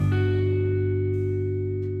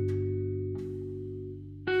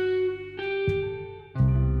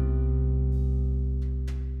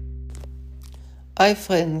Hi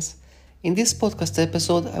friends, in this podcast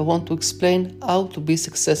episode I want to explain how to be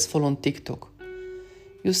successful on TikTok.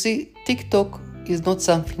 You see, TikTok is not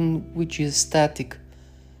something which is static.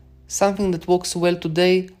 Something that works well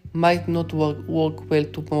today might not work well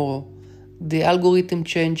tomorrow. The algorithm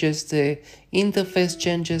changes, the interface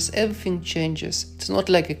changes, everything changes. It's not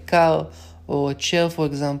like a car or a chair, for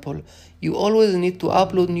example. You always need to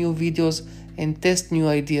upload new videos and test new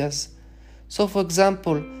ideas. So for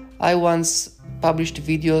example, I once published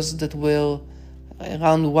videos that were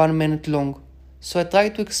around 1 minute long. So I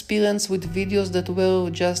tried to experience with videos that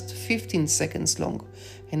were just 15 seconds long.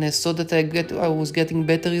 And I saw that I was getting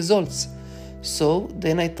better results. So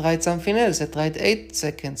then I tried something else. I tried 8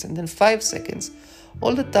 seconds and then 5 seconds.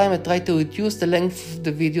 All the time I tried to reduce the length of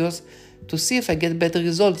the videos to see if I get better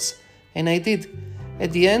results. And I did.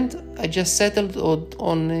 At the end, I just settled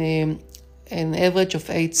on an average of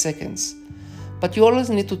 8 seconds. But you always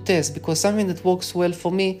need to test, because something that works well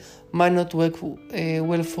for me might not work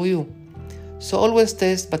well for you. So always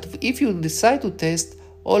test, but if you decide to test,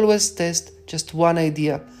 always test just one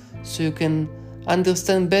idea, so you can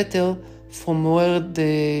understand better from where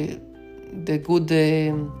the good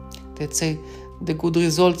the good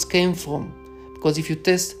results came from. Because if you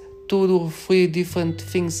test 2 or 3 different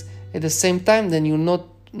things at the same time, then you not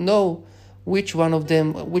know which one of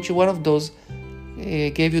those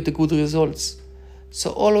gave you the good results.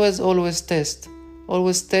 So always test.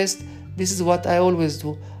 Always test. This is what I always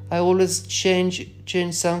do. I always change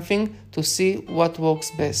something to see what works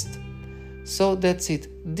best. So that's it.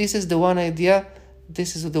 This is the one idea.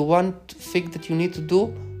 This is the one thing that you need to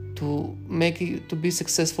do to make it to be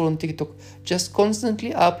successful on TikTok. Just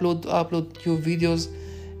constantly upload new videos,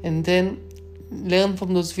 and then learn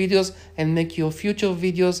from those videos and make your future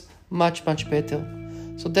videos much better.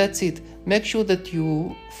 So that's it. Make sure that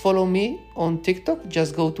you follow me on TikTok.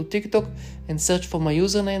 Just go to TikTok and search for my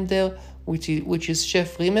username there, which is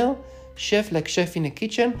Chef Rimer. Chef like chef in a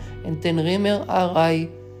kitchen, and then Rimer,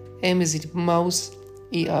 R-I-M as in mouse,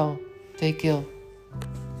 E-R. Take care.